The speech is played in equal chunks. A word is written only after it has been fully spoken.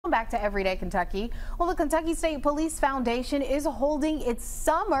back to Everyday Kentucky. Well, the Kentucky State Police Foundation is holding its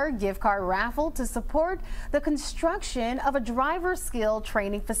summer gift card raffle to support the construction of a driver skill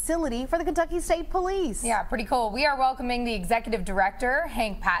training facility for the Kentucky State Police. Yeah, pretty cool. We are welcoming the Executive Director,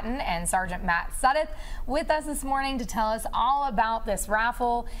 Hank Patton, and Sergeant Matt Sudduth with us this morning to tell us all about this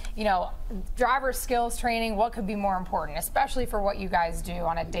raffle. You know, driver skills training, what could be more important, especially for what you guys do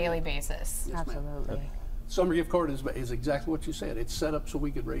on a daily basis? Yes, absolutely. Summer gift card is exactly what you said. It's set up so we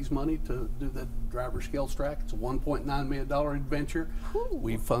could raise money to do the driver skills track. It's a $1.9 million adventure.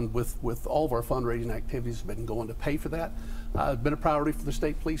 We fund with all of our fundraising activities have been going to pay for that. It's been a priority for the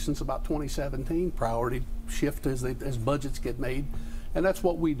state police since about 2017. Priority shift as budgets get made, and that's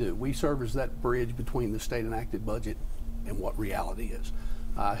what we do. We serve as that bridge between the state enacted budget and what reality is.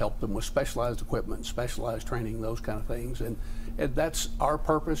 Help them with specialized equipment, specialized training, those kind of things, and that's our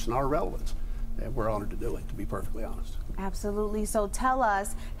purpose and our relevance. And we're honored to do it, to be perfectly honest. Absolutely. So tell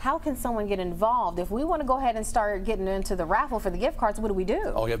us, how can someone get involved? If we want to go ahead and start getting into the raffle for the gift cards, what do we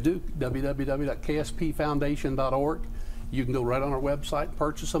do? All you have to do, www.kspfoundation.org. You can go right on our website and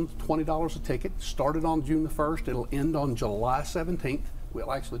purchase them, $20 a ticket. Started on June the 1st. It'll end on July 17th.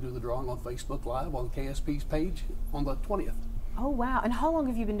 We'll actually do the drawing on Facebook Live on KSP's page on the 20th. Oh, wow. And how long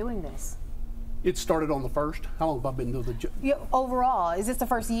have you been doing this? It started on the 1st. How long have I been doing the job? Yeah, overall, is this the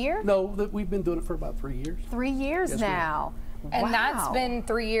first year? No, we've been doing it for about 3 years. 3 years yes, now. And wow. That's been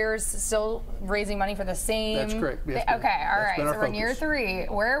 3 years still raising money for the same. That's correct. Yes, okay, all right. So we're in year 3.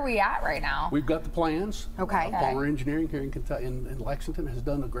 Where are we at right now? We've got the plans. Okay. Palmer Engineering here in Kentucky, in Lexington, has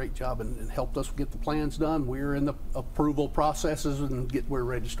done a great job and helped us get the plans done. We're in the approval processes and we're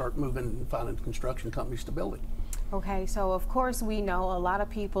ready to start moving and finding construction companies to build it. Okay, so of course we know a lot of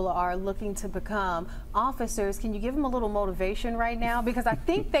people are looking to become officers. Can you give them a little motivation right now? Because I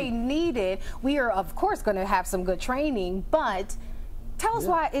think they need it. We are of course going to have some good training, but tell us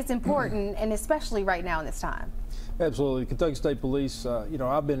why it's important, and especially right now in this time. Absolutely. Kentucky State Police, you know,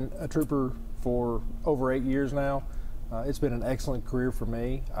 I've been a trooper for over 8 years now. It's been an excellent career for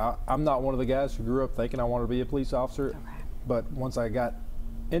me. I'm not one of the guys who grew up thinking I wanted to be a police officer, but once I got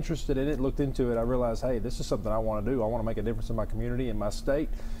interested in it, looked into it, I realized, hey, this is something I want to do. I want to make a difference in my community, in my state,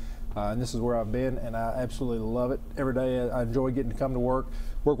 and this is where I've been, and I absolutely love it. Every day I enjoy getting to come to work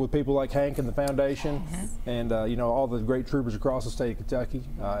with people like Hank and the foundation, and you know, all the great troopers across the state of Kentucky.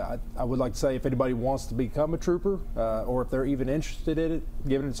 I would like to say, if anybody wants to become a trooper, or if they're even interested in it,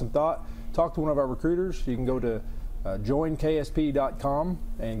 giving it some thought, talk to one of our recruiters. You can go to joinksp.com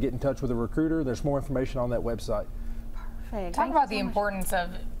and get in touch with a recruiter. There's more information on that website. Talk about the importance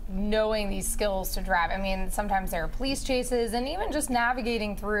of knowing these skills to drive. I mean, sometimes there are police chases, and even just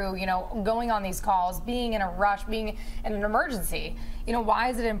navigating through, you know, going on these calls, being in a rush, being in an emergency. You know, why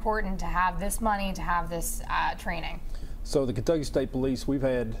is it important to have this money, to have this training? So the Kentucky State Police, we've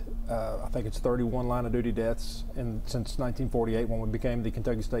had, I think it's 31 line of duty deaths since 1948 when we became the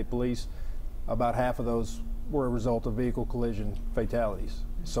Kentucky State Police. About half of those were a result of vehicle collision fatalities.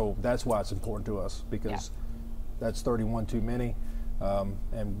 So that's why it's important to us, because that's 31 too many,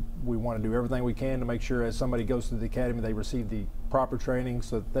 and we want to do everything we can to make sure as somebody goes through the academy they receive the proper training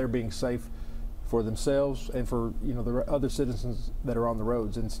so that they're being safe for themselves and for, you know, the other citizens that are on the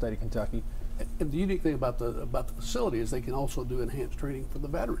roads in the state of Kentucky. And the unique thing about the facility is they can also do enhanced training for the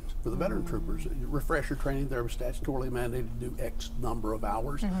veterans, for the veteran troopers. Refresher training, they're statutorily mandated to do X number of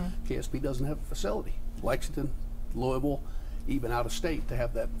hours. KSP doesn't have a facility. Lexington, Louisville, even out of state, to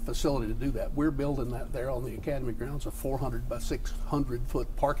have that facility to do that. We're building that there on the academy grounds, a 400 by 600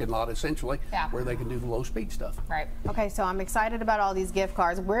 foot parking lot essentially, where they can do the low speed stuff. Right. Okay, so I'm excited about all these gift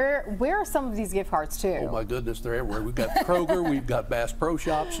cards. Where are some of these gift cards too? Oh my goodness, they're everywhere. We've got Kroger, we've got Bass Pro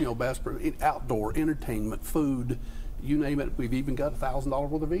Shops, you know, Bass Pro, outdoor entertainment, food, you name it. We've even got $1,000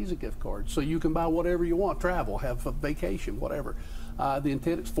 worth of Visa gift cards, so you can buy whatever you want, travel, have a vacation, whatever. The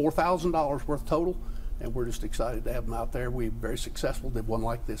intent is $4,000 worth total. And we're just excited to have them out there. We're very successful, did one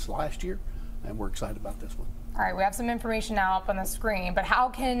like this last year, and we're excited about this one. All right, we have some information now up on the screen, but how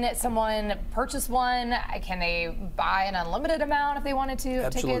can someone purchase one? Can they buy an unlimited amount if they wanted to?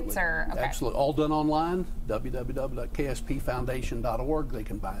 Absolutely. Tickets? Or, Absolutely. All done online, www.kspfoundation.org. They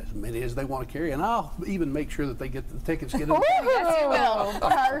can buy as many as they want to carry, and I'll even make sure that they get the tickets. Yes, you will.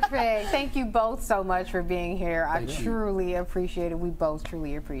 Perfect. Thank you both so much for being here. I truly appreciate it. We both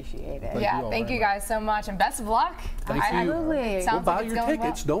trually appreciate it. Thank you guys so much, and best of luck. Thank you. Absolutely. Well, buy your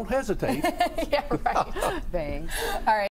tickets. Don't hesitate. Yeah, right. Thanks. All right.